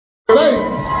Hey,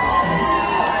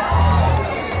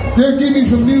 just give me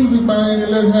some music, man,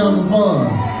 and let's have some fun.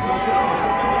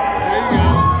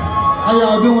 How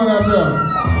y'all doing out there?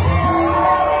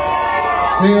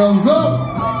 Hands up.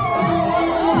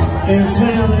 In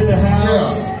town, in the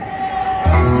house. Yeah.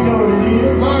 You know what it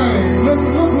is. Man, look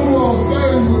who on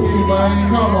stage with me, man.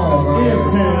 Come on, man. In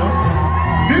town.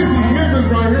 This is Memphis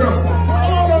right here.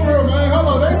 Hold on over here, man. Hold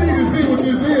on. They need to see what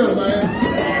this is, man.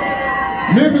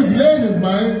 Memphis legends,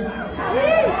 man.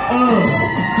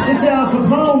 This our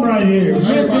Capone right here.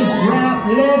 Memphis rap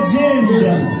legend.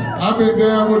 Listen, I've been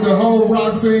down with the whole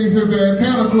rock scene since the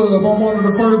Antenna Club. I'm one of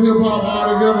the first hip-hop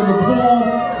artists ever to perform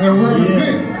and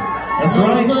represent. Yeah. That's you know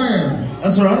right. What I'm saying?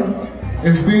 That's right.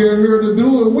 And still here to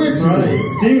do it with That's you. right.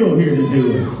 Still here to do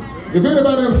it. If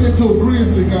anybody ever been to a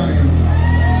Grizzly game,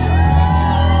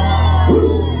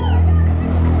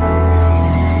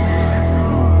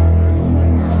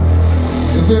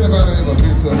 if anybody ever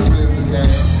been to a Grizzly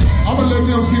game, I'm gonna let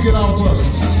them kick it off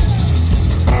first.